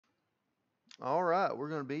All right, we're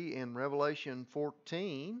going to be in Revelation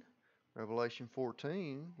 14. Revelation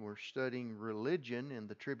 14, we're studying religion in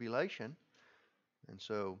the tribulation. And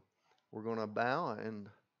so we're going to bow and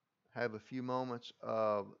have a few moments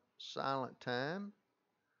of silent time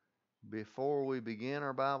before we begin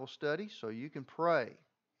our Bible study so you can pray.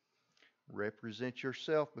 Represent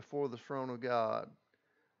yourself before the throne of God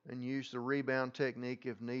and use the rebound technique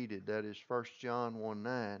if needed. That is 1 John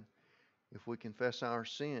 1:9. If we confess our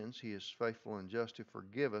sins, He is faithful and just to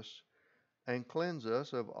forgive us and cleanse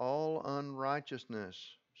us of all unrighteousness.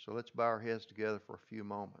 So let's bow our heads together for a few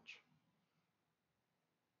moments.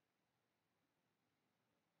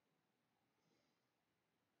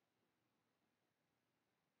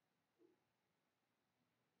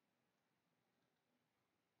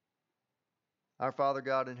 Our Father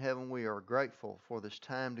God in heaven, we are grateful for this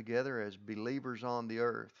time together as believers on the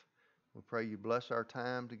earth. We pray you bless our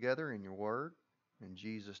time together in your word. In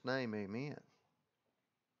Jesus' name, amen.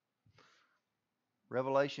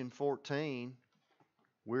 Revelation 14,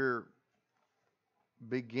 we're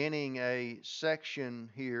beginning a section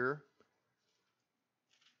here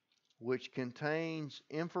which contains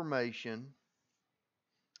information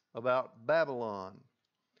about Babylon.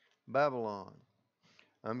 Babylon.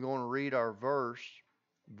 I'm going to read our verse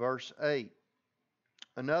 8.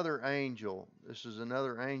 Another angel, this is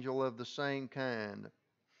another angel of the same kind,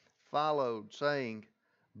 followed, saying,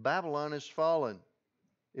 Babylon is fallen,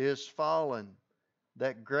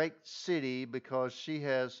 that great city, because she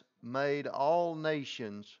has made all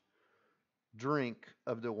nations drink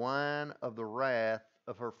of the wine of the wrath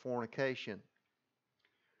of her fornication.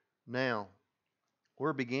 Now,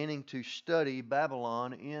 we're beginning to study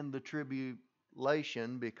Babylon in the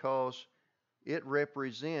tribulation because it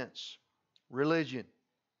represents religion.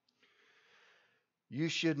 You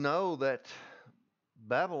should know that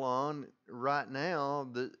Babylon right now,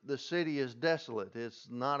 the city is desolate. It's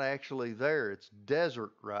not actually there. It's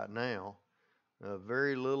desert right now.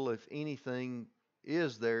 Very little, if anything,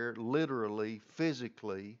 is there literally,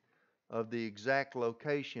 physically, of the exact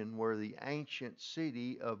location where the ancient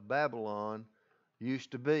city of Babylon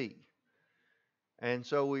used to be. And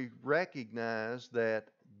so we recognize that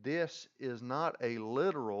this is not a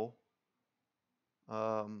literal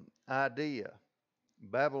idea.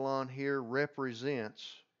 Babylon here represents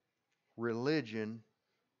religion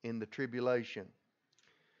in the tribulation.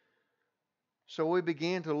 So we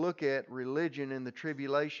began to look at religion in the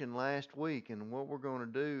tribulation last week, and what we're going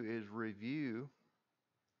to do is review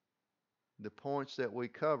the points that we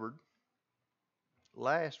covered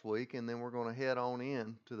last week, and then we're going to head on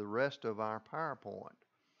in to the rest of our PowerPoint.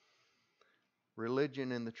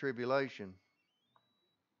 Religion in the tribulation.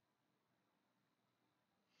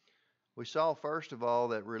 We saw, first of all,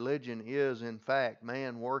 that religion is, in fact,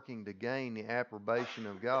 man working to gain the approbation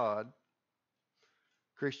of God.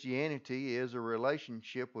 Christianity is a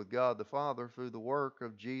relationship with God the Father through the work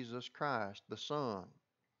of Jesus Christ, the Son.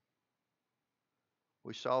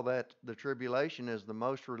 We saw that the tribulation is the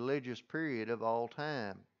most religious period of all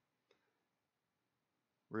time.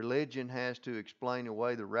 Religion has to explain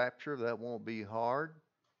away the rapture. That won't be hard.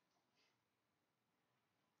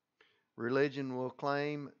 Religion will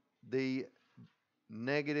claim the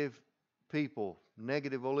negative people,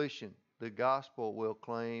 negative volition. The gospel will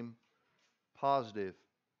claim positive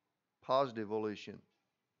volition.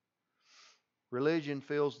 Religion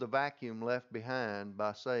fills the vacuum left behind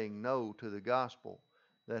by saying no to the gospel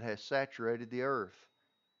that has saturated the earth.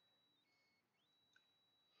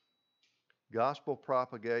 Gospel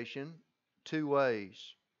propagation, two ways: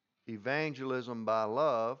 evangelism by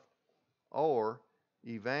love or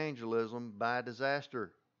evangelism by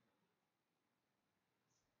disaster.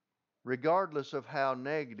 Regardless of how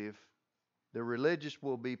negative, the religious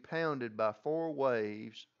will be pounded by four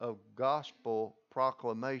waves of gospel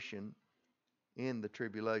proclamation in the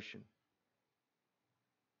tribulation.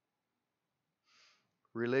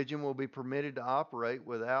 Religion will be permitted to operate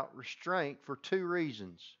without restraint for two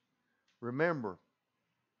reasons. Remember,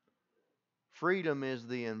 freedom is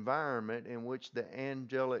the environment in which the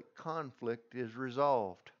angelic conflict is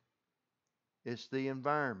resolved. It's the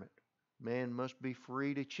environment. Man must be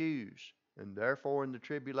free to choose, and therefore in the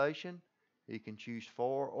tribulation, he can choose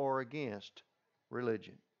for or against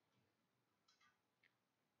religion.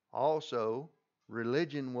 Also,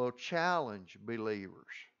 religion will challenge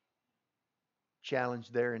believers,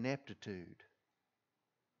 challenge their ineptitude.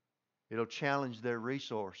 It'll challenge their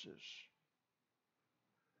resources.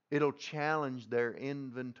 It'll challenge their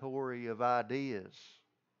inventory of ideas.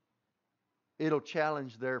 It'll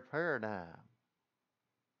challenge their paradigm.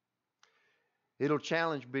 It'll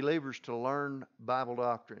challenge believers to learn Bible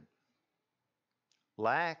doctrine.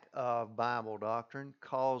 Lack of Bible doctrine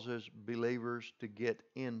causes believers to get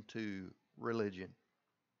into religion.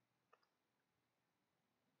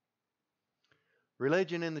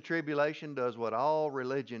 Religion in the tribulation does what all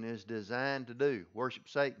religion is designed to do: worship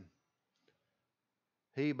Satan.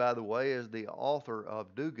 He, by the way, is the author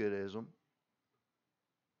of do-goodism.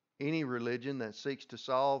 Any religion that seeks to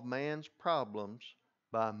solve man's problems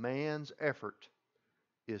by man's effort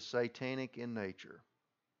is satanic in nature.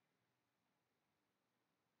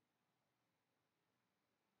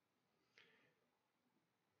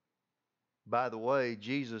 By the way,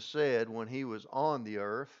 Jesus said when he was on the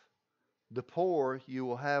earth, the poor you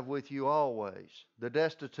will have with you always. The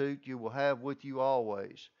destitute you will have with you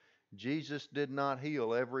always. Jesus did not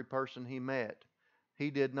heal every person he met.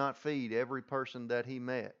 He did not feed every person that he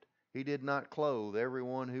met. He did not clothe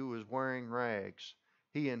everyone who was wearing rags.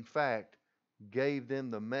 He, in fact, gave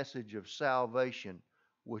them the message of salvation,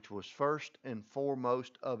 which was first and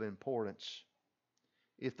foremost of importance.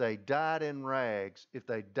 If they died in rags, if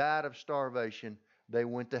they died of starvation, they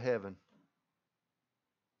went to heaven.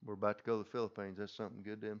 We're about to go to the Philippines. That's something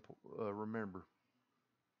good to remember.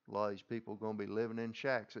 A lot of these people are going to be living in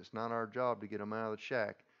shacks. It's not our job to get them out of the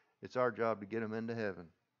shack. It's our job to get them into heaven.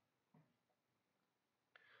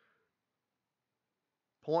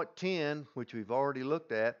 Point 10, which we've already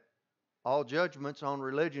looked at, all judgments on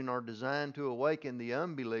religion are designed to awaken the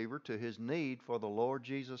unbeliever to his need for the Lord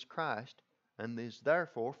Jesus Christ, and is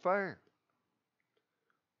therefore fair.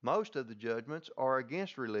 Most of the judgments are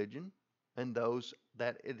against religion and those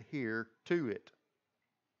that adhere to it.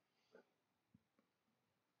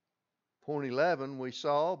 Point 11, we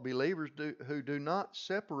saw believers who do not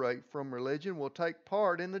separate from religion will take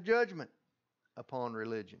part in the judgment upon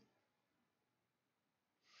religion.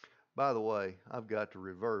 By the way, I've got to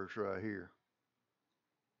reverse right here.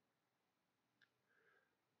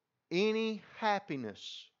 Any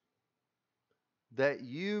happiness that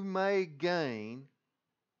you may gain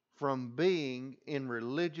from being in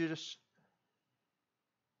religious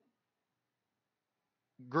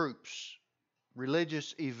groups,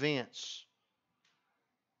 religious events,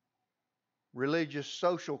 religious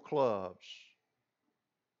social clubs,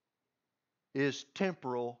 is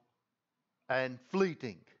temporal and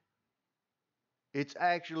fleeting. It's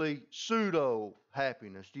actually pseudo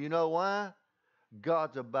happiness. Do you know why?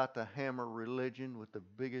 God's about to hammer religion with the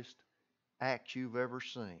biggest axe you've ever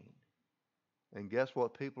seen. And guess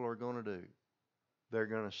what people are going to do? They're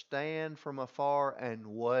going to stand from afar and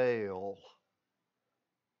wail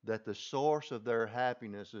that the source of their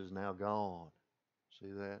happiness is now gone. See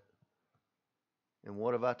that? And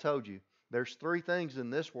what have I told you? There's 3 things in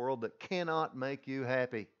this world that cannot make you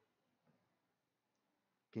happy.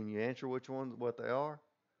 Can you answer what they are?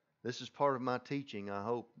 This is part of my teaching. I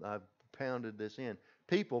hope I've pounded this in.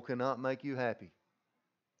 People cannot make you happy.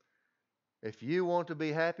 If you want to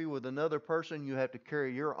be happy with another person, you have to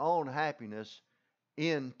carry your own happiness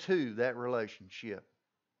into that relationship.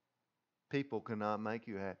 People cannot make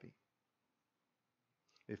you happy.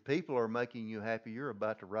 If people are making you happy, you're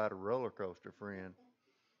about to ride a roller coaster, friend.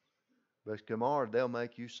 But tomorrow they'll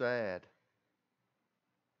make you sad.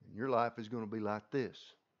 And your life is going to be like this.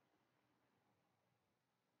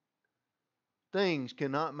 Things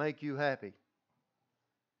cannot make you happy.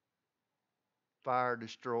 Fire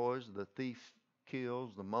destroys, the thief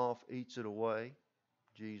kills, the moth eats it away,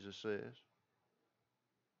 Jesus says.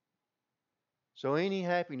 So any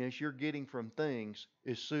happiness you're getting from things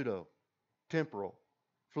is pseudo, temporal,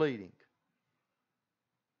 fleeting.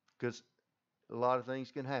 Because a lot of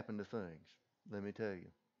things can happen to things, let me tell you.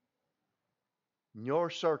 Your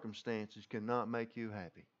circumstances cannot make you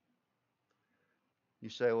happy. You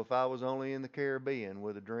say, well, if I was only in the Caribbean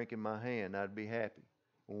with a drink in my hand, I'd be happy.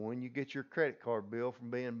 Well, when you get your credit card bill from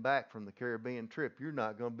being back from the Caribbean trip, you're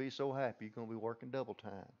not going to be so happy. You're going to be working double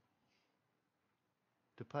time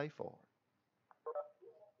to pay for it.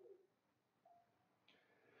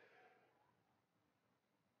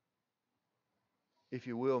 If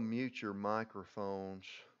you will, mute your microphones.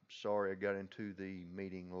 Sorry, I got into the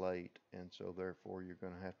meeting late, and so therefore you're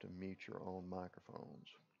going to have to mute your own microphones.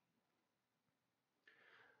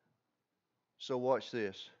 So watch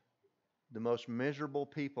this. The most miserable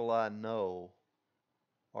people I know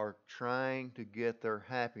are trying to get their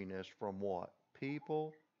happiness from what?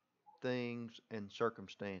 People, things, and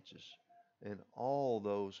circumstances. And all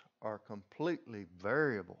those are completely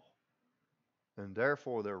variable. And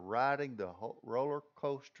therefore, they're riding the roller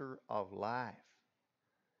coaster of life.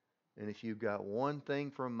 And if you've got one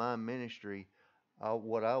thing from my ministry,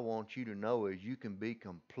 what I want you to know is you can be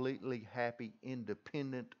completely happy,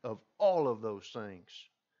 independent of all of those things.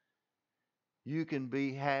 You can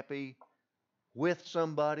be happy with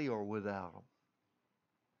somebody or without them.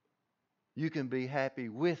 You can be happy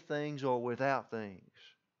with things or without things.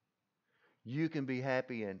 You can be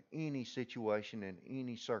happy in any situation, in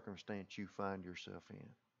any circumstance you find yourself in.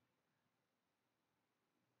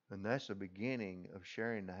 And that's the beginning of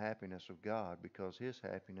sharing the happiness of God, because His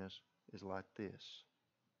happiness is like this.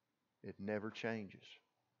 It never changes.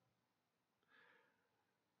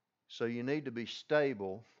 So you need to be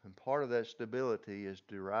stable, and part of that stability is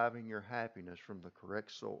deriving your happiness from the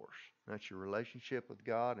correct source. That's your relationship with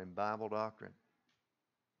God and Bible doctrine.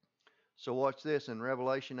 So watch this. In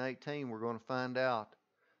Revelation 18, we're going to find out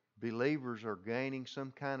believers are gaining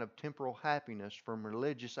some kind of temporal happiness from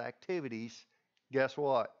religious activities. Guess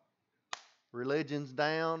what? Religion's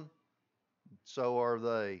down, so are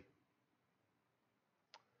they.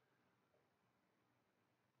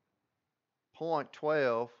 Point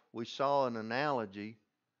 12, we saw an analogy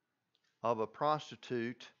of a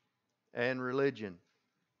prostitute and religion.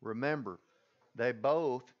 Remember, they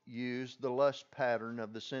both use the lust pattern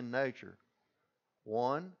of the sin nature.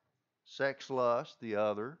 One, sex lust; the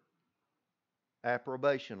other,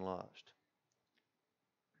 approbation lust.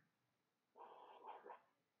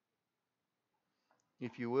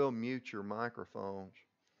 If you will, mute your microphones.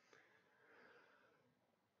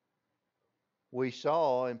 We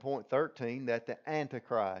saw in point 13 that the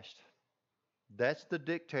Antichrist, that's the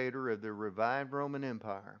dictator of the revived Roman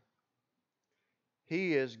Empire,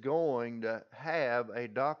 he is going to have a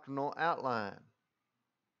doctrinal outline,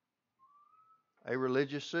 a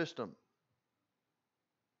religious system.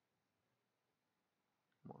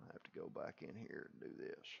 I'm going to have to go back in here and do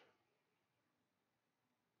this.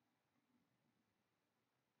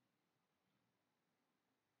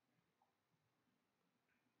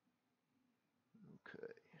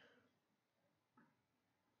 Okay.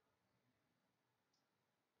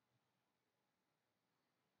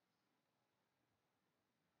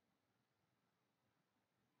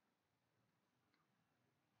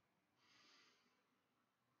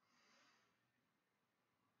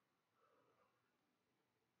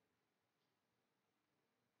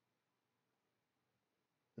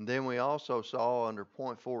 And then we also saw under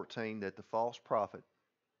point 14 that the false prophet,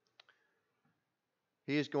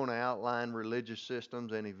 he is going to outline religious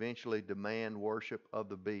systems and eventually demand worship of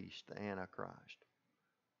the beast, the Antichrist.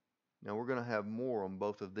 Now we're going to have more on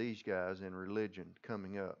both of these guys in religion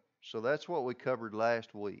coming up. So that's what we covered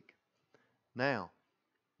last week. Now,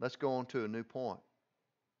 let's go on to a new point.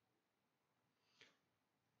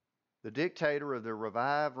 The dictator of the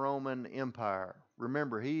revived Roman Empire.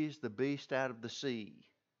 Remember, he's the beast out of the sea.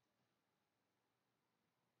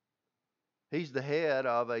 He's the head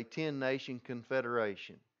of a 10-nation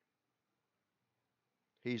confederation.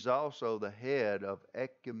 He's also the head of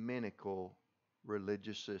ecumenical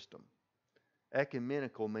religious system.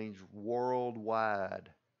 Ecumenical means worldwide,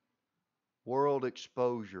 world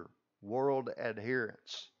exposure, world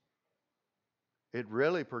adherence. It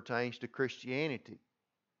really pertains to Christianity.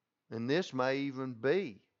 And this may even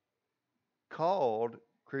be called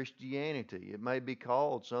Christianity. It may be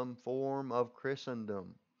called some form of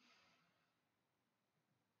Christendom.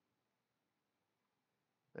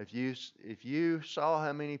 If you saw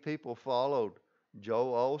how many people followed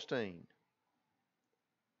Joel Osteen,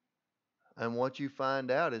 and what you find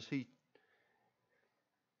out is he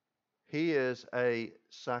is a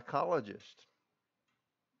psychologist,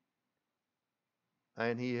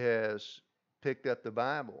 and he has picked up the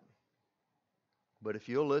Bible. But if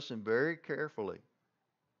you'll listen very carefully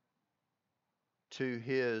to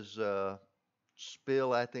his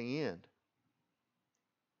spiel at the end,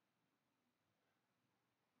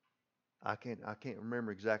 I can't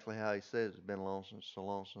remember exactly how he says. It's been so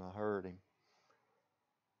long since I heard him.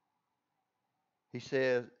 He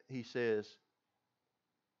says,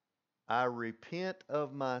 I repent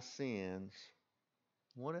of my sins.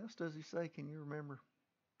 What else does he say? Can you remember?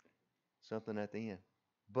 Something at the end.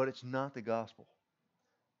 But it's not the gospel.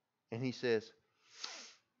 And he says,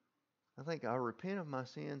 I think I repent of my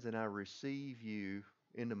sins and I receive you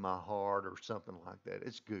into my heart, or something like that.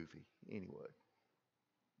 It's goofy. Anyway.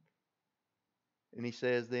 And he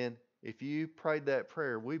says then, if you prayed that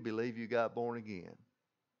prayer, we believe you got born again.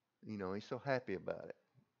 You know, he's so happy about it,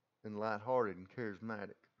 and lighthearted and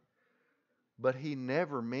charismatic. But he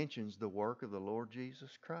never mentions the work of the Lord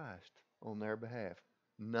Jesus Christ on their behalf.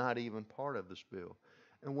 Not even part of the spiel.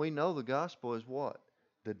 And we know the gospel is what?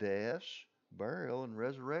 The death, burial, and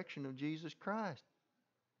resurrection of Jesus Christ.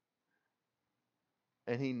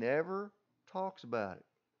 And he never talks about it.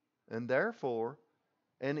 And therefore,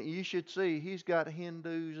 and you should see, he's got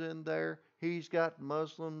Hindus in there. He's got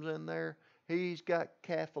Muslims in there. He's got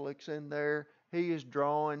Catholics in there. He is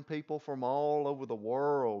drawing people from all over the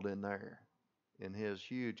world in there in his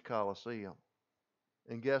huge coliseum.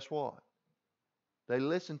 And guess what? They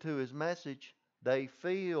listen to his message. They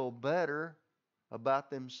feel better about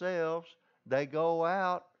themselves. They go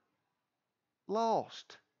out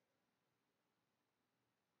lost.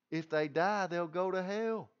 If they die, they'll go to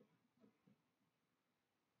hell.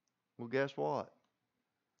 Well, guess what?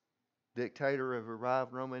 Dictator of a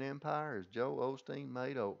revived Roman Empire is Joel Osteen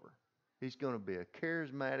made over. He's going to be a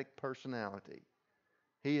charismatic personality.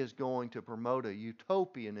 He is going to promote a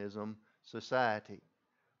utopianism society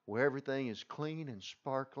where everything is clean and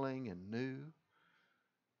sparkling and new,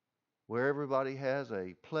 where everybody has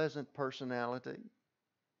a pleasant personality.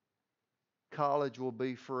 College will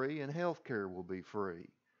be free and health care will be free.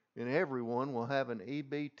 And everyone will have an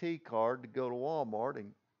EBT card to go to Walmart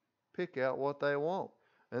and pick out what they want.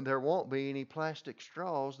 And there won't be any plastic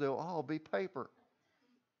straws. They'll all be paper.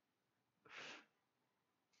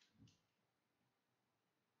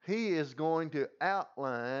 He is going to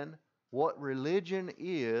outline what religion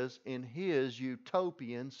is in his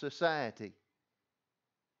utopian society.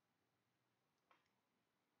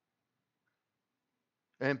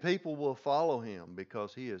 And people will follow him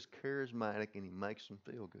because he is charismatic and he makes them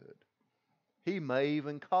feel good. He may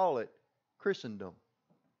even call it Christendom.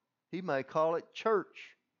 He may call it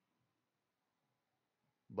church.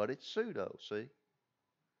 But it's pseudo, see?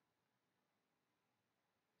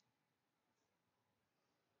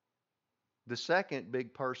 The second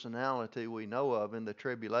big personality we know of in the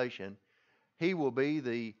tribulation, he will be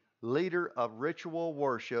the leader of ritual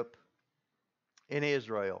worship in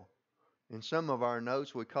Israel. In some of our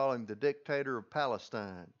notes, we call him the dictator of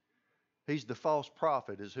Palestine. He's the false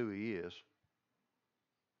prophet, is who he is.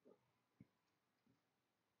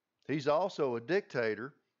 He's also a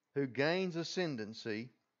dictator who gains ascendancy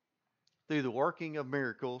through the working of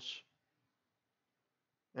miracles,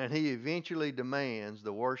 and he eventually demands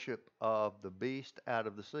the worship of the beast out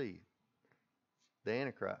of the sea, the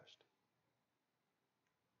Antichrist.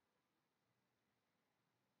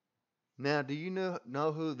 Now, do you know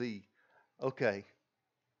who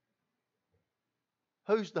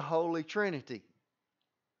who's the Holy Trinity?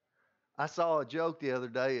 I saw a joke the other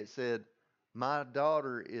day. It said, my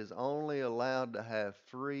daughter is only allowed to have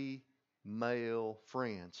 3 male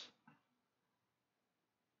friends.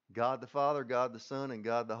 God the Father, God the Son, and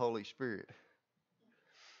God the Holy Spirit.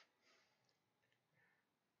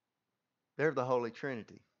 They're the Holy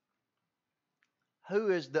Trinity. Who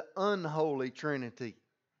is the unholy Trinity?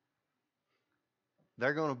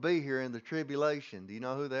 They're going to be here in the tribulation. Do you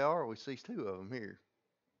know who they are? We see 2 of them here.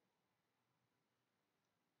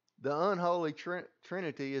 The unholy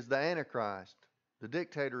Trinity is the Antichrist, the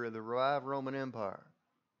dictator of the revived Roman Empire.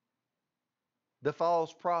 The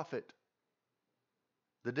false prophet,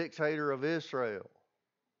 the dictator of Israel,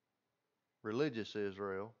 religious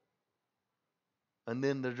Israel. And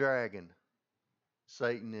then the dragon,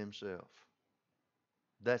 Satan himself.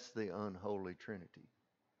 That's the unholy Trinity.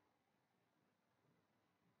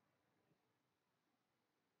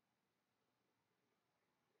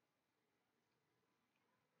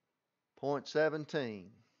 Point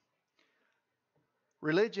 17.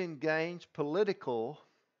 Religion gains political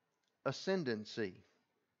ascendancy.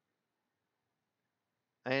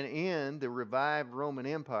 And in the revived Roman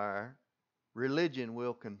Empire, religion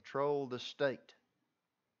will control the state,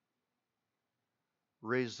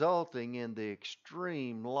 resulting in the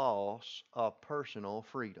extreme loss of personal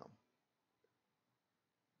freedom.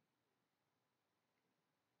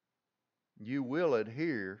 You will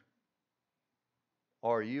adhere,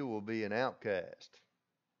 or you will be an outcast.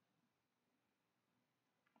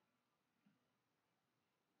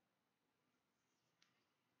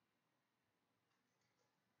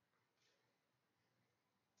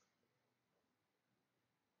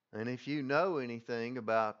 And if you know anything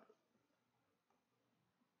about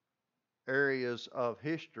areas of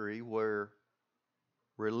history where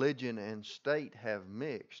religion and state have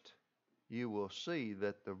mixed, you will see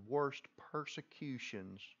that the worst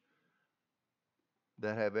persecutions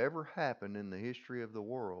that have ever happened in the history of the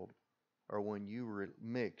world are when you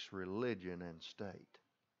mix religion and state.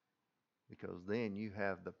 Because then you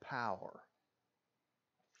have the power.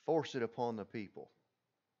 Force it upon the people.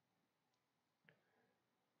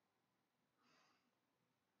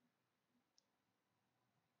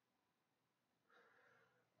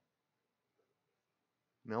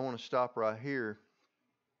 Now I want to stop right here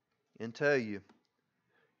and tell you,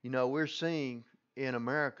 we're seeing in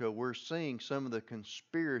America, we're seeing some of the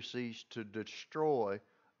conspiracies to destroy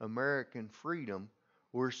American freedom.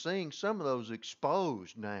 We're seeing some of those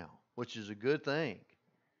exposed now, which is a good thing.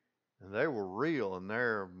 And they were real, and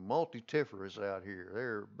they're multitifarious out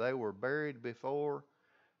here. They were buried before,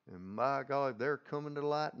 and by God, they're coming to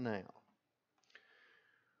light now.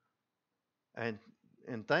 And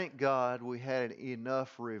and thank God we had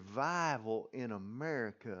enough revival in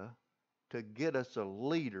America to get us a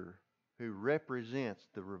leader who represents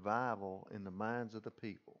the revival in the minds of the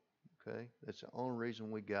people. Okay? That's the only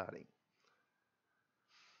reason we got him.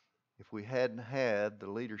 If we hadn't had the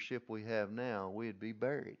leadership we have now, we'd be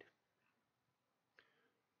buried.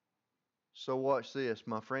 So watch this.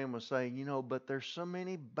 My friend was saying, but there's so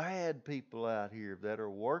many bad people out here that are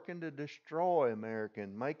working to destroy America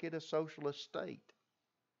and make it a socialist state.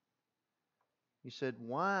 He said,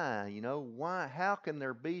 why? Why? How can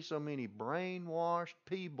there be so many brainwashed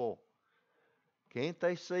people? Can't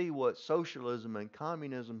they see what socialism and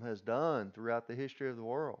communism has done throughout the history of the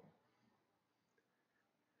world?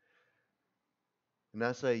 And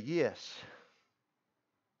I say, yes,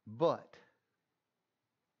 but,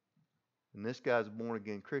 and this guy's a born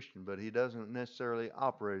again Christian, but he doesn't necessarily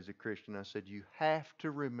operate as a Christian. I said, you have to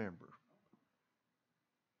remember,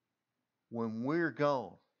 when we're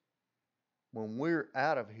gone, when we're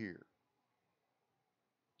out of here,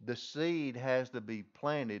 the seed has to be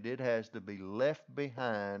planted. It has to be left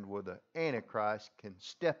behind where the Antichrist can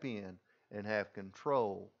step in and have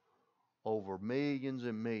control over millions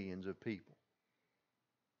and millions of people.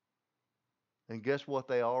 And guess what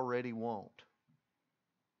they already want?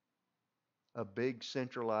 A big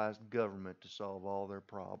centralized government to solve all their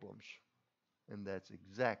problems. And that's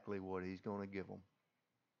exactly what he's going to give them.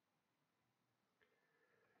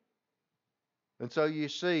 And so you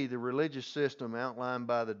see the religious system outlined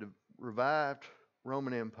by the revived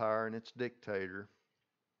Roman Empire and its dictator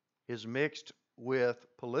is mixed with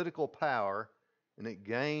political power, and it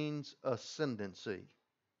gains ascendancy.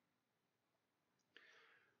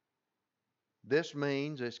 This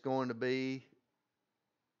means it's going to be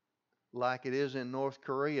like it is in North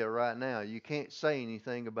Korea right now. You can't say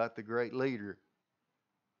anything about the great leader.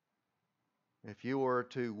 If you were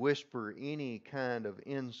to whisper any kind of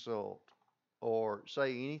insult or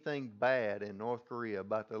say anything bad in North Korea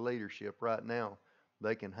about the leadership right now,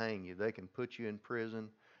 they can hang you. They can put you in prison.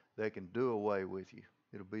 They can do away with you.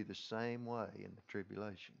 It'll be the same way in the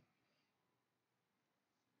tribulation.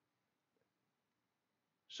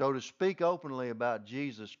 So to speak openly about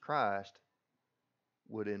Jesus Christ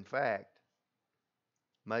would in fact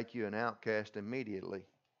make you an outcast immediately.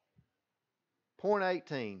 Point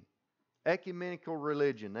 18, ecumenical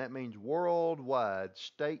religion. That means worldwide,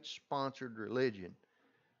 state-sponsored religion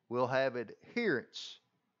will have adherents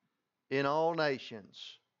in all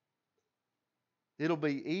nations. It'll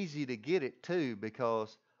be easy to get it too,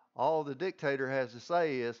 because all the dictator has to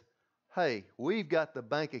say is, hey, we've got the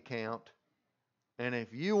bank account, and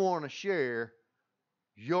if you want to share,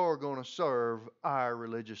 you're going to serve our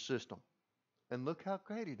religious system. And look how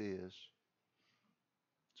great it is.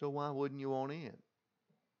 So why wouldn't you want in?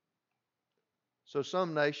 So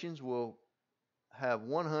some nations will have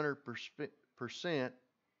 100%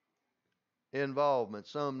 involvement,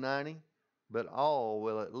 some 90%, but all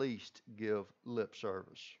will at least give lip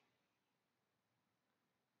service.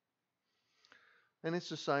 And it's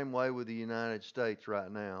the same way with the United States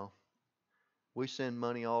right now. We send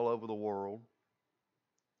money all over the world.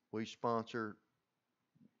 We sponsor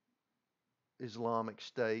Islamic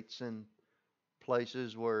states and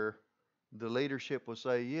places where the leadership will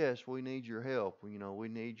say, yes, we need your help. We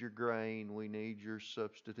need your grain. We need your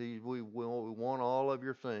substitutes. We want all of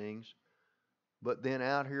your things. But then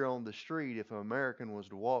out here on the street, if an American was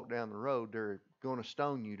to walk down the road, they're going to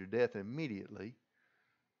stone you to death immediately.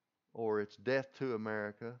 Or it's death to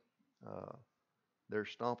America. They're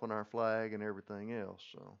stomping our flag and everything else.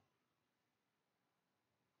 So.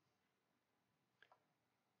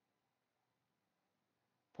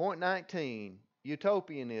 Point 19,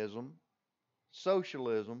 utopianism,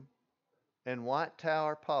 socialism, and white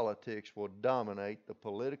tower politics will dominate the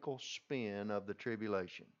political spin of the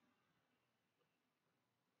tribulation.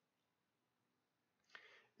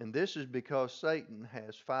 And this is because Satan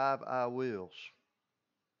has 5 I wills.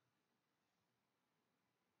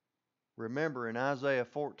 Remember in Isaiah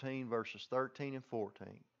 14 verses 13 and 14,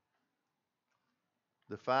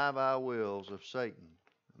 the 5 I wills of Satan.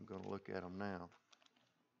 I'm going to look at them now.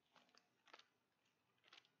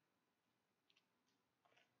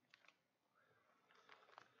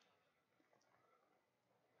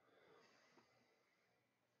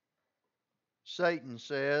 Satan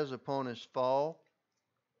says upon his fall,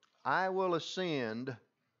 I will ascend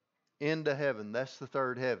into heaven. That's the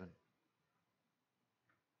third heaven.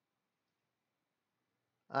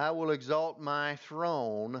 I will exalt my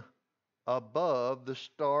throne above the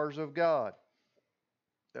stars of God.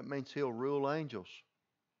 That means he'll rule angels.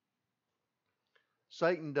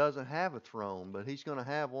 Satan doesn't have a throne, but he's going to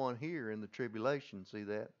have one here in the tribulation. See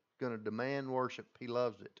that? Going to demand worship. He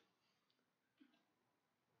loves it.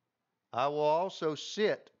 I will also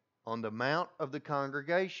sit on the mount of the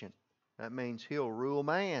congregation. That means he'll rule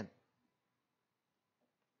man.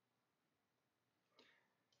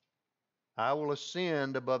 I will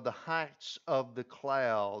ascend above the heights of the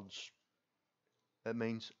clouds. That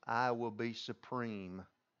means I will be supreme.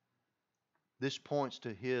 This points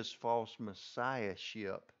to his false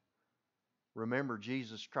messiahship. Remember,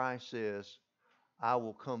 Jesus Christ says, I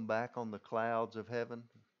will come back on the clouds of heaven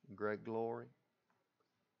in great glory.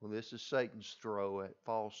 Well, this is Satan's throw at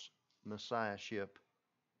false messiahship.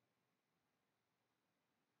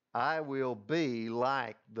 I will be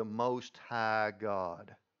like the Most High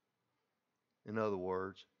God. In other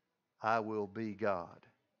words, I will be God.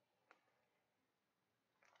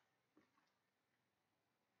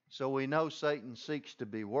 So we know Satan seeks to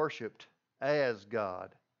be worshiped as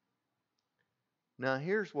God. Now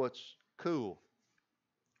here's what's cool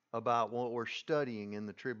about what we're studying in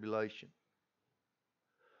the tribulation.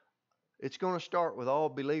 It's going to start with all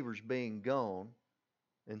believers being gone,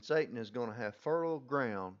 and Satan is going to have fertile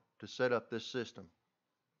ground to set up this system.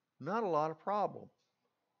 Not a lot of problem.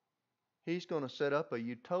 He's going to set up a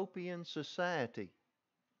utopian society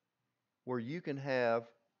where you can have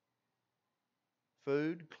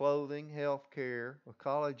food, clothing, health care, a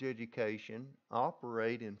college education,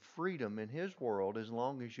 operate in freedom in his world as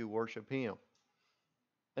long as you worship him.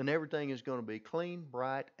 And everything is going to be clean,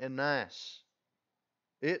 bright, and nice.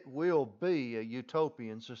 It will be a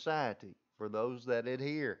utopian society for those that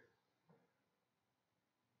adhere.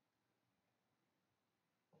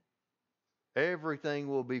 Everything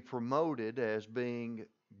will be promoted as being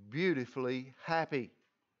beautifully happy.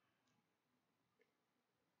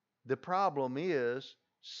 The problem is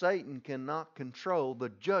Satan cannot control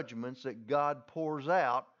the judgments that God pours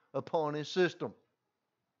out upon his system.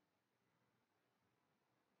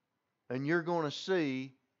 And you're going to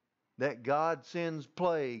see that God sends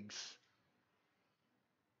plagues.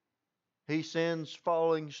 He sends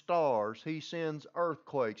falling stars. He sends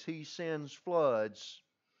earthquakes. He sends floods.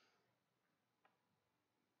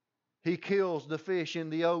 He kills the fish in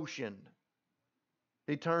the ocean.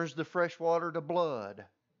 He turns the fresh water to blood.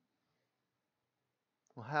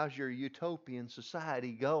 Well, how's your utopian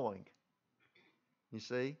society going? You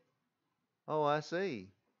see? Oh, I see.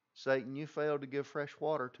 Satan, you failed to give fresh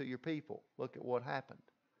water to your people. Look at what happened.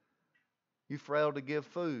 You failed to give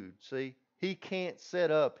food. See? He can't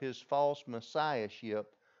set up his false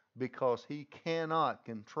messiahship because he cannot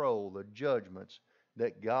control the judgments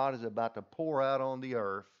that God is about to pour out on the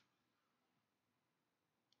earth.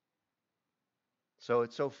 So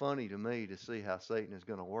it's so funny to me to see how Satan is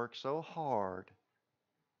going to work so hard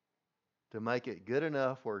to make it good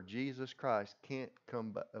enough where Jesus Christ can't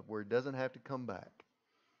come back, where he doesn't have to come back.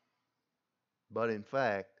 But in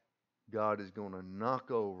fact, God is going to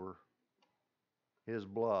knock over his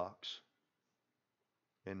blocks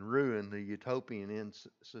and ruin the utopian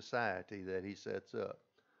society that he sets up.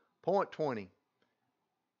 Point 20.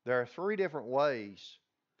 There are 3 different ways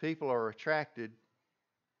people are attracted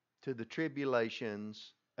to the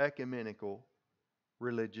tribulation's ecumenical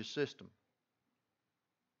religious system.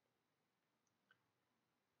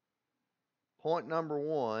 Point number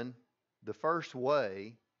 1, the first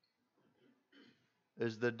way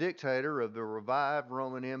is the dictator of the revived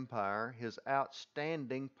Roman Empire, his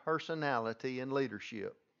outstanding personality and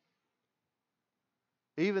leadership.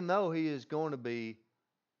 Even though he is going to be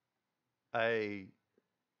a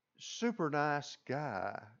super nice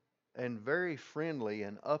guy and very friendly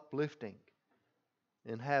and uplifting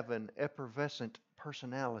and have an effervescent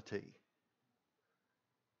personality,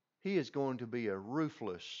 he is going to be a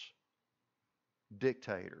ruthless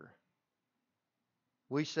dictator.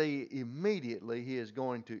 We see immediately he is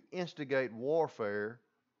going to instigate warfare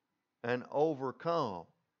and overcome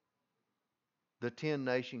the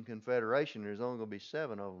 10-nation confederation. There's only going to be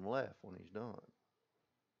 7 of them left when he's done.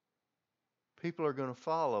 People are going to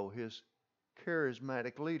follow his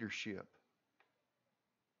charismatic leadership.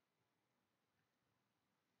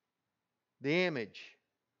 The image.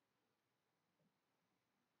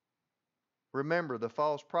 Remember, the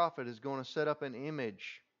false prophet is going to set up an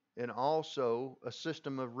image and also a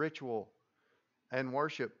system of ritual and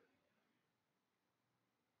worship.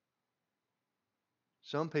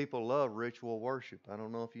 Some people love ritual worship. I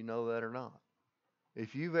don't know if you know that or not.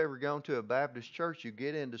 If you've ever gone to a Baptist church, you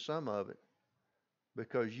get into some of it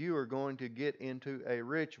because you are going to get into a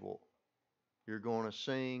ritual. You're going to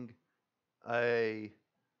sing a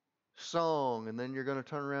song, and then you're going to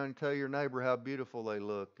turn around and tell your neighbor how beautiful they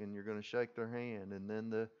look, and you're going to shake their hand, and then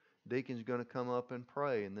the deacon's going to come up and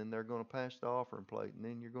pray, and then they're going to pass the offering plate, and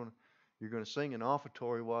then you're going to sing an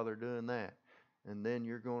offertory while they're doing that, and then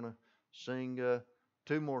you're going to sing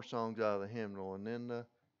two more songs out of the hymnal, and then the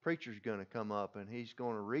preacher's going to come up and he's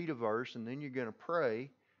going to read a verse, and then you're going to pray,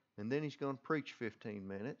 and then he's going to preach 15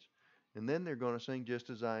 minutes, and then they're going to sing Just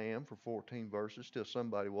As I Am for 14 verses till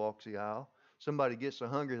somebody walks the aisle. Somebody gets so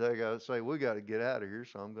hungry they got to say, we got to get out of here,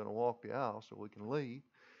 so I'm going to walk the aisle so we can leave.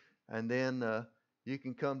 And then you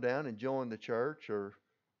can come down and join the church, or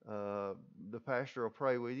the pastor will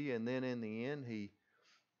pray with you, and then in the end he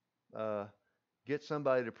gets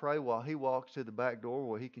somebody to pray while he walks to the back door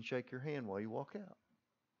where he can shake your hand while you walk out.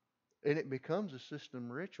 And it becomes a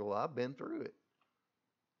system ritual. I've been through it.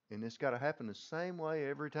 And it's got to happen the same way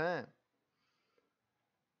every time.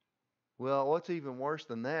 Well, what's even worse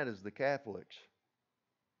than that is the Catholics.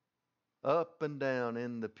 Up and down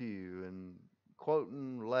in the pew and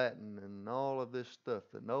quoting Latin and all of this stuff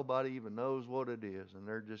that nobody even knows what it is. And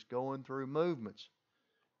they're just going through movements.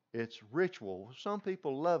 It's ritual. Some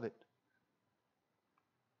people love it.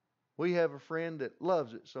 We have a friend that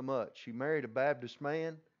loves it so much. She married a Baptist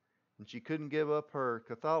man, and she couldn't give up her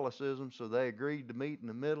Catholicism, so they agreed to meet in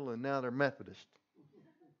the middle, and now they're Methodist.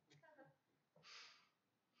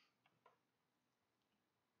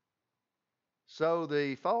 So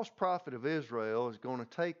the false prophet of Israel is going to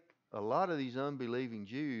take a lot of these unbelieving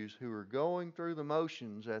Jews who are going through the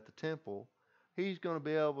motions at the temple. He's going to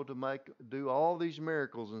be able to do all these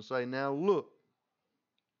miracles and say, now look,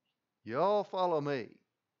 you all follow me.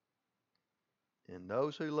 And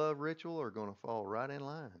those who love ritual are going to fall right in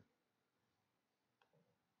line.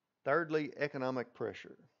 Thirdly, economic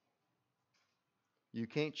pressure. You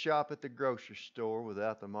can't shop at the grocery store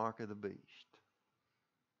without the mark of the beast.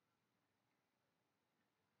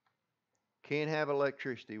 Can't have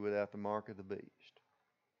electricity without the mark of the beast.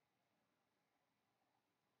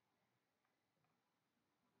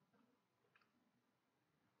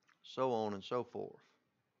 So on and so forth.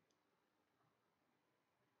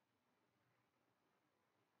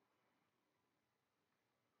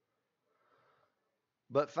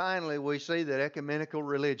 But finally, we see that ecumenical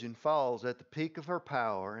religion falls at the peak of her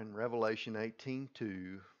power in Revelation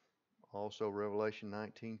 18:2, also Revelation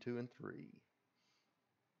 19:2 and 3.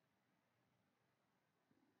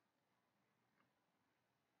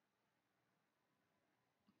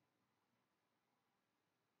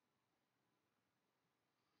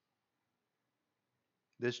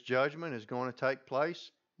 This judgment is going to take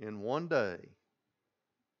place in one day.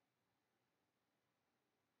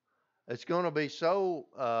 It's going to be so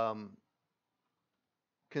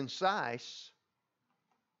concise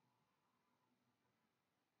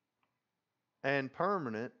and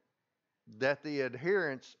permanent that the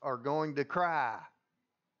adherents are going to cry.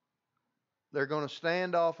 They're going to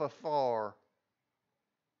stand off afar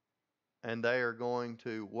and they are going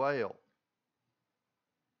to wail.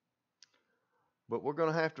 But we're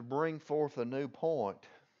going to have to bring forth a new point,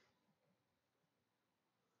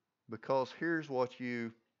 because here's what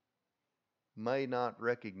you may not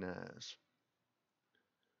recognize.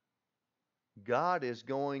 God is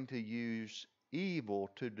going to use evil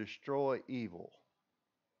to destroy evil.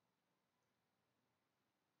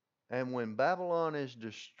 And when Babylon is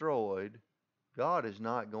destroyed, God is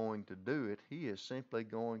not going to do it. He is simply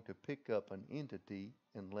going to pick up an entity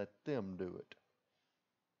and let them do it.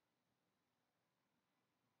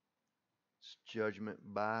 It's judgment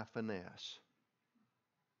by finesse.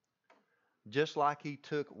 Just like he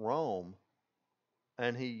took Rome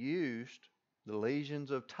and he used the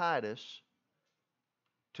legions of Titus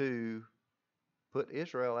to put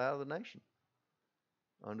Israel out of the nation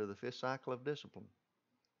under the 5th cycle of discipline.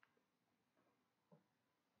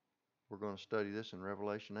 We're going to study this in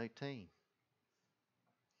Revelation 18.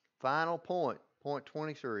 Final point, point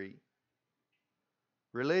 23.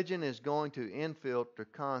 Religion is going to infiltrate the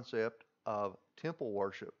concept of temple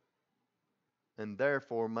worship, and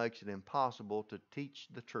therefore makes it impossible to teach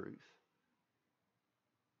the truth.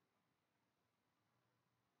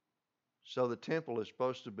 So the temple is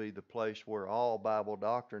supposed to be the place where all Bible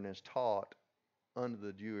doctrine is taught under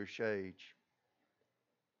the Jewish age.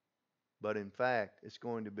 But in fact, it's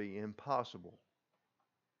going to be impossible.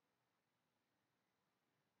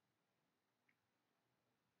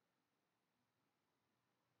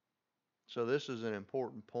 So this is an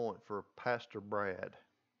important point for Pastor Brad.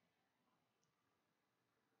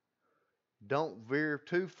 Don't veer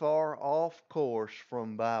too far off course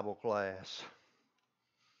from Bible class.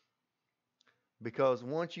 Because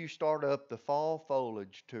once you start up the fall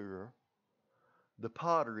foliage tour, the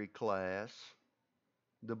pottery class,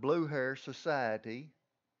 the Blue Hair Society,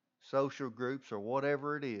 social groups, or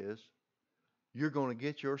whatever it is, you're going to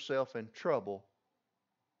get yourself in trouble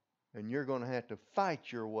and you're going to have to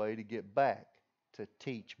fight your way to get back to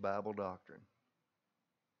teach Bible doctrine.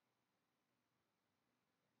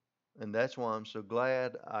 And that's why I'm so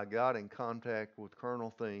glad I got in contact with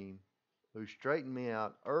Colonel Thiem, who straightened me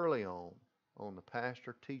out early on the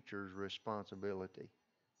pastor teacher's responsibility.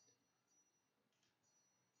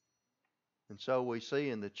 And so we see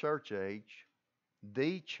in the church age,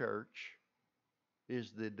 the church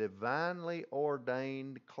is the divinely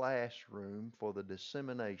ordained classroom for the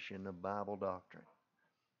dissemination of Bible doctrine.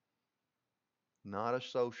 Not a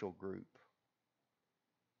social group,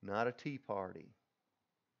 not a tea party,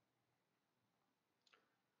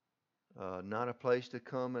 not a place to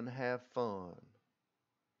come and have fun,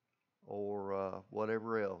 or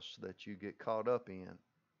whatever else that you get caught up in.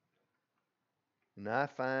 And I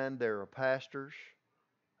find there are pastors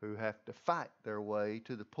who have to fight their way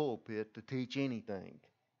to the pulpit to teach anything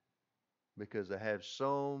because they have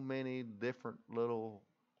so many different little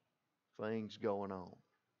things going on.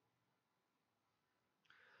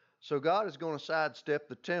 So God is going to sidestep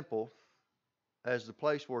the temple as the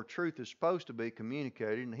place where truth is supposed to be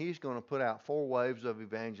communicated, and He's going to put out 4 waves of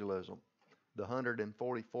evangelism. The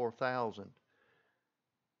 144,000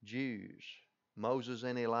 Jews, Moses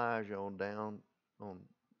and Elijah on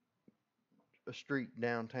a street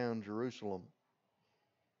downtown Jerusalem,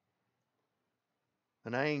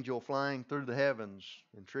 an angel flying through the heavens,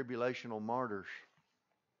 and tribulational martyrs.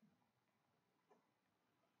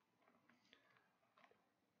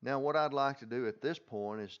 Now, what I'd like to do at this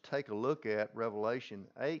point is take a look at Revelation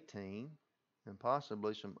 18 and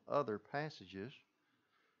possibly some other passages.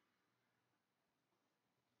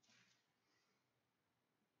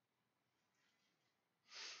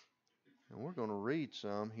 And we're going to read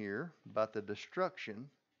some here about the destruction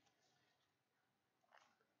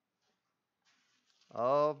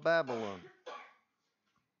of Babylon.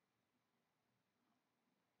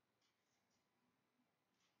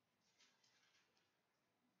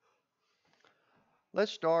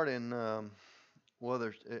 Let's start in well,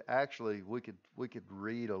 there's actually we could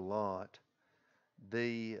read a lot.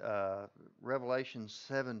 The Revelation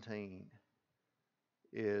 17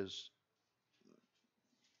 is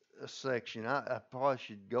a section. I probably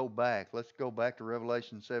should go back. Let's go back to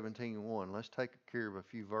Revelation 17:1. Let's take care of a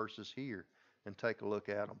few verses here and take a look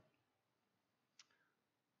at them.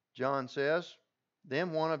 John says,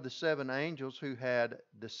 "Then one of the 7 angels who had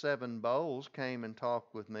the 7 bowls came and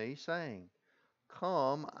talked with me, saying,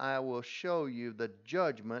 'Come, I will show you the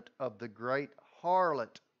judgment of the great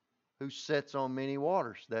harlot who sits on many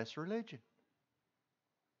waters.'" That's religion.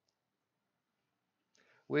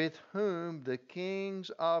 "With whom the kings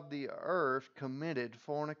of the earth committed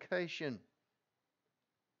fornication.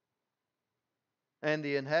 And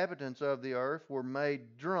the inhabitants of the earth were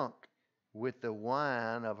made drunk with the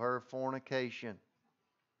wine of her fornication."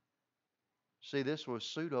 See, this was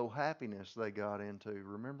pseudo-happiness they got into.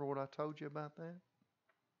 Remember what I told you about that?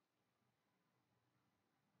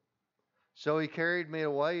 "So he carried me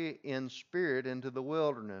away in spirit into the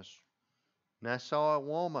wilderness. And I saw a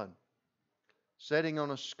woman sitting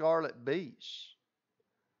on a scarlet beast,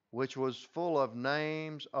 which was full of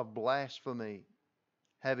names of blasphemy,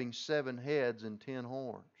 having 7 heads and 10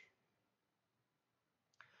 horns.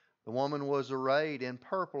 The woman was arrayed in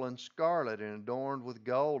purple and scarlet, and adorned with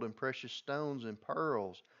gold and precious stones and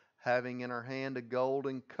pearls, having in her hand a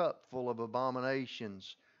golden cup full of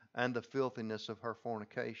abominations and the filthiness of her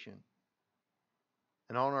fornication.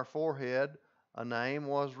 And on her forehead a name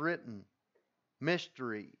was written,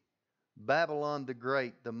 Mystery, Babylon the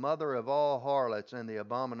Great, the mother of all harlots and the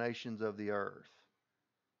abominations of the earth.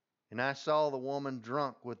 And I saw the woman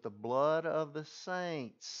drunk with the blood of the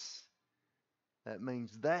saints." That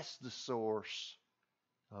means that's the source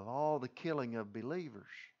of all the killing of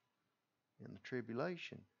believers in the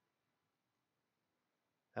tribulation.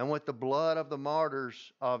 "And with the blood of the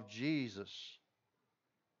martyrs of Jesus.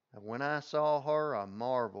 And when I saw her, I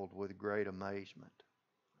marveled with great amazement."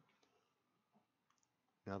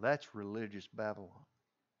 Now that's religious Babylon.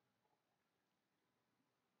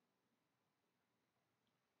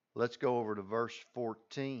 Let's go over to verse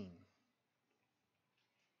 14.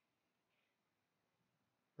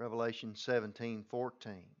 Revelation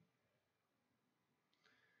 17:14.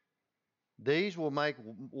 "These will make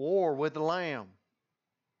war with the Lamb,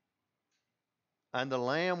 and the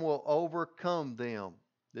Lamb will overcome them."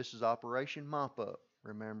 This is Operation Mop-Up,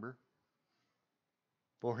 remember?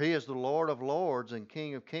 "For he is the Lord of lords and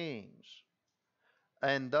King of kings.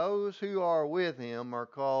 And those who are with him are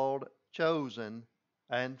called chosen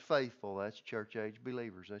and faithful. That's church age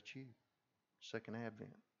believers. That's you. Second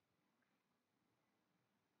Advent.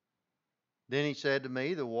 Then he said to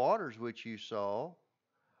me, the waters which you saw,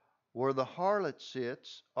 where the harlot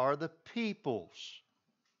sits, are the peoples.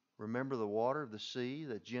 Remember the water of the sea,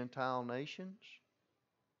 the Gentile nations?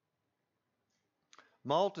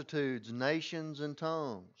 Multitudes, nations, and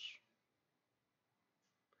tongues.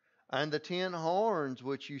 And the 10 horns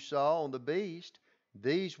which you saw on the beast,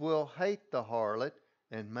 these will hate the harlot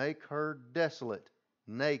and make her desolate,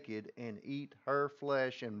 naked, and eat her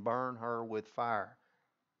flesh and burn her with fire.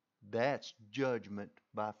 That's judgment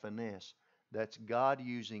by finesse. That's God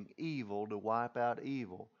using evil to wipe out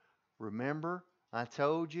evil. Remember, I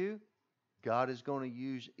told you, God is going to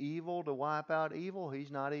use evil to wipe out evil.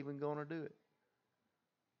 He's not even going to do it.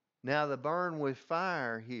 Now, the burn with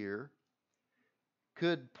fire here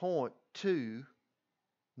could point to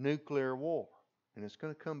nuclear war. And it's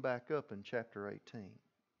going to come back up in chapter 18.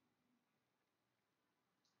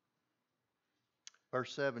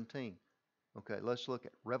 Verse 17. Okay, let's look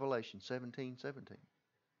at Revelation 17:17.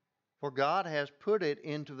 For God has put it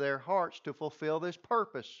into their hearts to fulfill this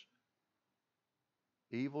purpose.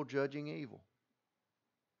 Evil judging evil.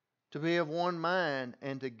 To be of one mind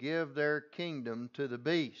and to give their kingdom to the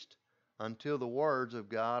beast until the words of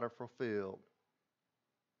God are fulfilled.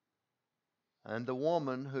 And the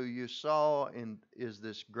woman who you saw is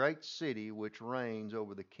this great city which reigns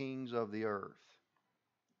over the kings of the earth.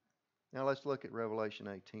 Now let's look at Revelation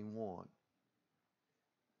 18:1.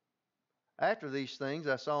 After these things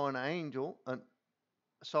I saw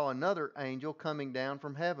another angel coming down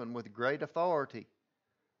from heaven with great authority,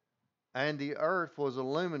 and the earth was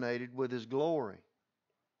illuminated with his glory.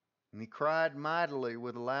 And he cried mightily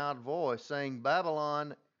with a loud voice, saying,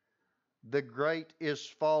 Babylon the great is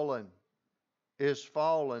fallen,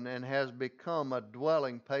 and has become a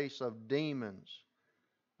dwelling place of demons,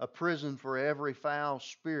 a prison for every foul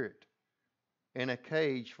spirit, and a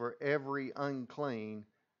cage for every unclean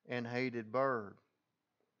and hated bird.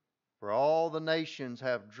 For all the nations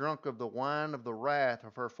have drunk of the wine of the wrath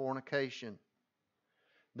of her fornication.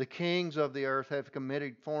 The kings of the earth have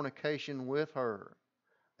committed fornication with her,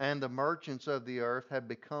 and the merchants of the earth have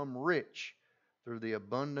become rich through the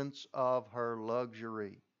abundance of her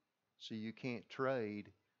luxury. So you can't trade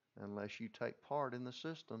unless you take part in the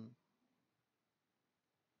system.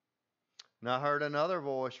 And I heard another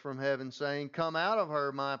voice from heaven saying, Come out of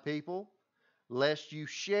her, my people, lest you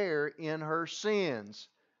share in her sins.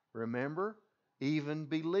 Remember, even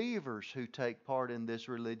believers who take part in this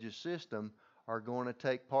religious system are going to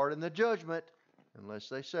take part in the judgment unless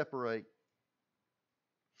they separate.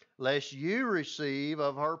 Lest you receive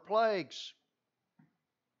of her plagues.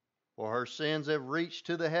 For her sins have reached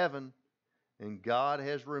to the heaven, and God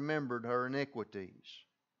has remembered her iniquities.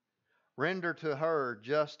 Render to her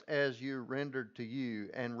just as you rendered to you,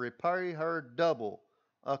 and repay her double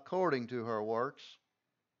according to her works.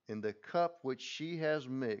 In the cup which she has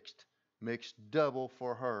mixed double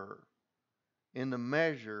for her. In the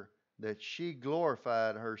measure that she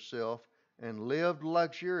glorified herself and lived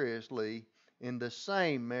luxuriously, in the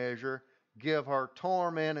same measure give her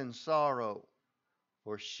torment and sorrow.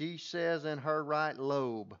 For she says in her right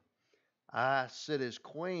lobe, I sit as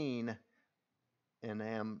queen and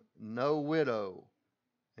am no widow,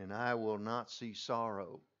 and I will not see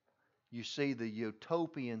sorrow. You see, the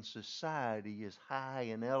utopian society is high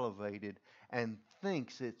and elevated and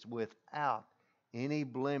thinks it's without any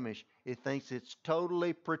blemish. It thinks it's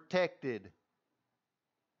totally protected.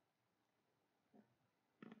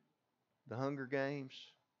 The Hunger Games,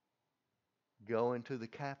 go into the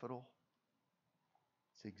Capitol.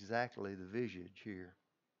 It's exactly the visage here.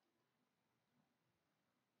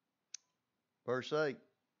 Verse 8,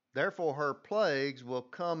 Therefore her plagues will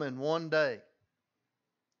come in one day.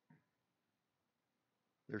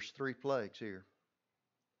 There's 3 plagues here.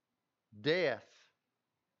 Death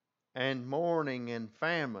and mourning and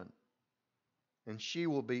famine. And she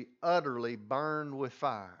will be utterly burned with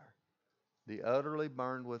fire. The utterly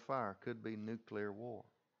burned with fire could be nuclear war.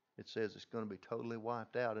 It says it's going to be totally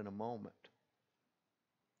wiped out in a moment.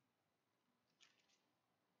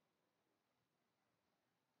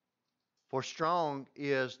 For strong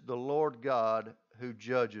is the Lord God who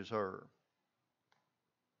judges her.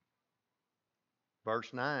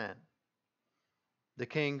 Verse 9. The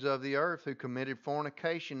kings of the earth who committed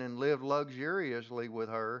fornication and lived luxuriously with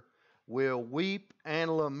her will weep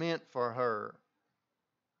and lament for her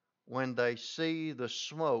when they see the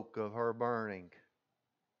smoke of her burning.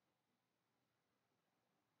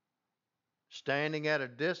 Standing at a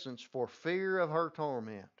distance for fear of her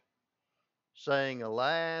torment, saying,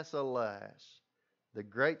 Alas, alas, the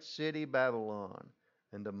great city Babylon,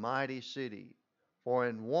 and the mighty city, for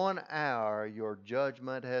in 1 hour your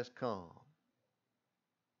judgment has come.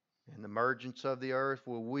 And the merchants of the earth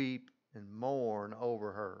will weep and mourn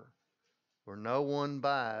over her, for no one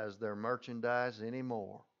buys their merchandise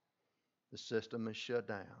anymore. The system is shut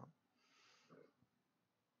down.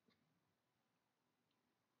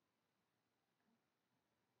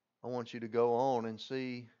 I want you to go on and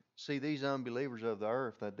see these unbelievers of the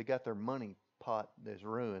earth that they got their money pot that's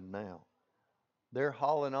ruined now. They're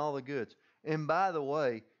hauling all the goods. And by the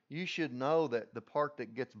way, you should know that the part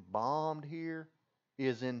that gets bombed here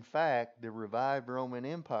is in fact the revived Roman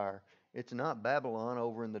Empire. It's not Babylon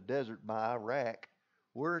over in the desert by Iraq.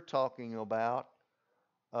 We're talking about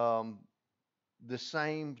the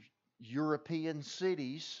same European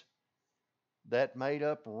cities that made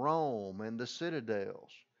up Rome and the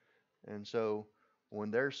citadels. And so when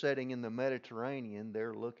they're sitting in the Mediterranean,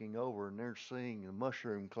 they're looking over and they're seeing a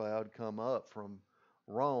mushroom cloud come up from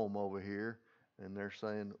Rome over here. And they're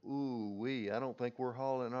saying, ooh, I don't think we're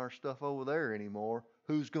hauling our stuff over there anymore.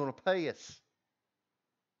 Who's going to pay us?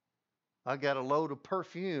 I got a load of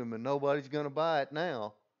perfume and nobody's going to buy it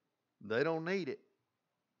now. They don't need it.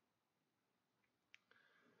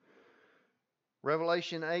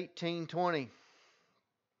 Revelation 18:20.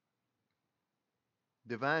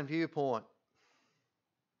 Divine viewpoint.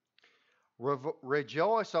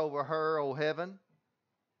 Rejoice over her, O heaven,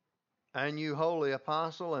 and you holy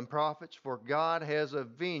apostle and prophets, for God has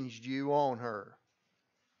avenged you on her.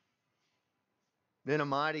 Then a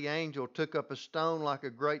mighty angel took up a stone like a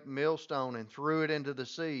great millstone and threw it into the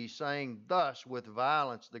sea, saying, Thus with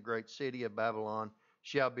violence the great city of Babylon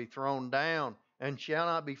shall be thrown down, and shall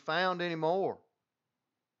not be found any more.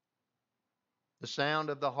 The sound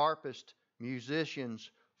of the harpist, musicians,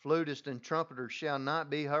 flutists, and trumpeters shall not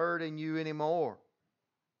be heard in you any more.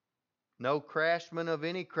 No craftsman of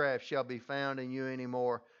any craft shall be found in you any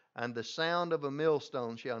more, and the sound of a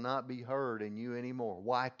millstone shall not be heard in you any more.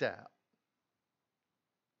 Wiped out.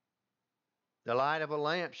 The light of a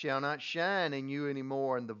lamp shall not shine in you any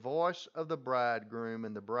more, and the voice of the bridegroom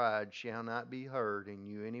and the bride shall not be heard in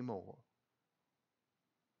you any more.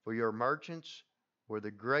 For your merchants were the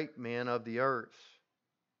great men of the earth.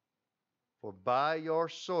 For by your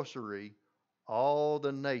sorcery all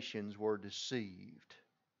the nations were deceived.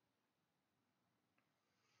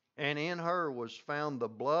 And in her was found the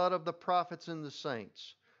blood of the prophets and the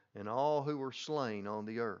saints, and all who were slain on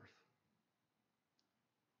the earth.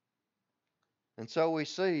 And so we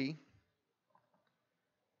see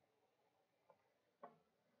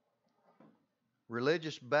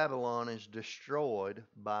religious Babylon is destroyed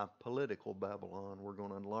by political Babylon. We're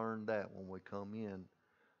going to learn that when we come in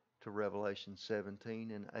to Revelation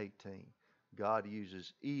 17 and 18. God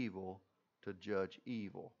uses evil to judge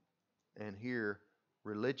evil. And here,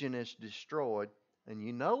 religion is destroyed. And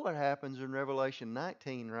you know what happens in Revelation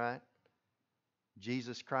 19, right?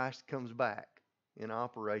 Jesus Christ comes back in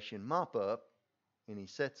Operation Mop Up, and he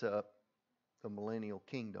sets up the millennial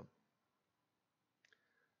kingdom.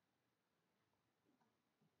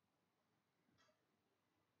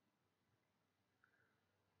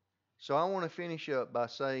 So I want to finish up by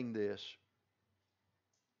saying this.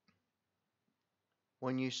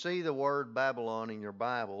 When you see the word Babylon in your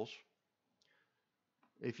Bibles,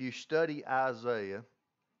 if you study Isaiah,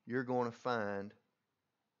 you're going to find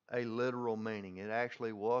a literal meaning. It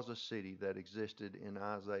actually was a city that existed in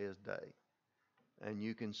Isaiah's day. And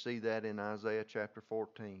you can see that in Isaiah chapter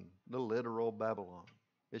 14, the literal Babylon.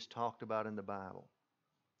 It's talked about in the Bible.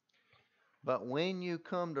 But when you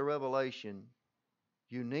come to Revelation,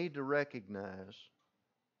 you need to recognize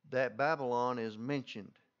that Babylon is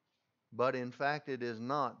mentioned, but in fact it is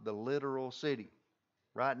not the literal city.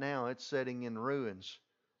 Right now it's sitting in ruins.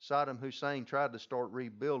 Saddam Hussein tried to start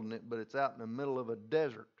rebuilding it, but it's out in the middle of a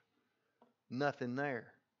desert. Nothing there.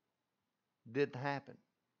 Didn't happen.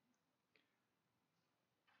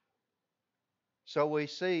 So we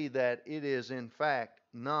see that it is in fact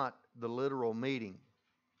not the literal meaning.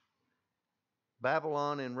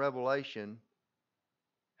 Babylon in Revelation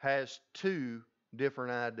has two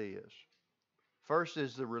different ideas. First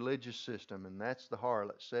is the religious system, and that's the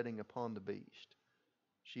harlot sitting upon the beast.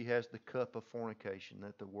 She has the cup of fornication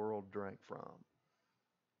that the world drank from.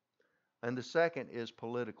 And the second is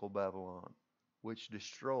political Babylon, which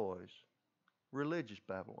destroys religious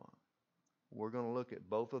Babylon. We're going to look at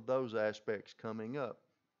both of those aspects coming up.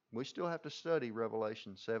 We still have to study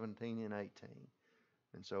Revelation 17 and 18.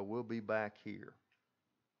 And so we'll be back here.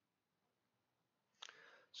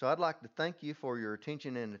 So I'd like to thank you for your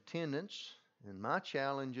attention and attendance. And my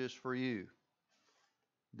challenge is for you.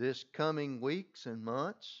 This coming weeks and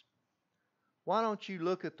months, why don't you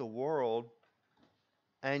look at the world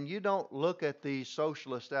And you don't look at these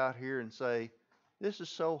socialists out here and say, this is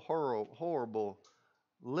so horrible.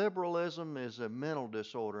 Liberalism is a mental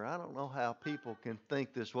disorder. I don't know how people can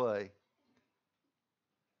think this way.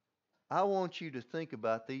 I want you to think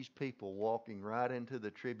about these people walking right into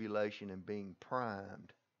the tribulation and being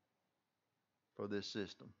primed for this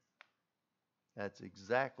system. That's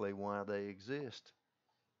exactly why they exist.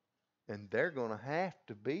 And they're going to have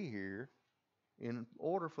to be here in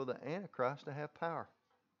order for the Antichrist to have power.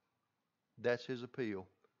 That's his appeal.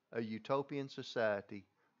 A utopian society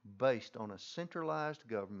based on a centralized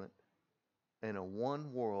government and a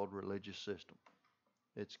one world religious system.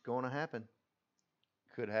 It's going to happen.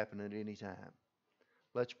 Could happen at any time.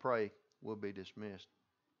 Let's pray. We'll be dismissed.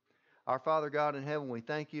 Our Father God in heaven, we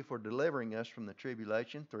thank you for delivering us from the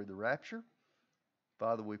tribulation through the rapture.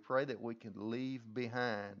 Father, we pray that we can leave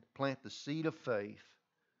behind, plant the seed of faith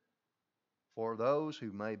for those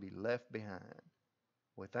who may be left behind.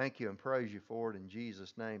 We thank you and praise you for it in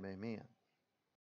Jesus' name. Amen.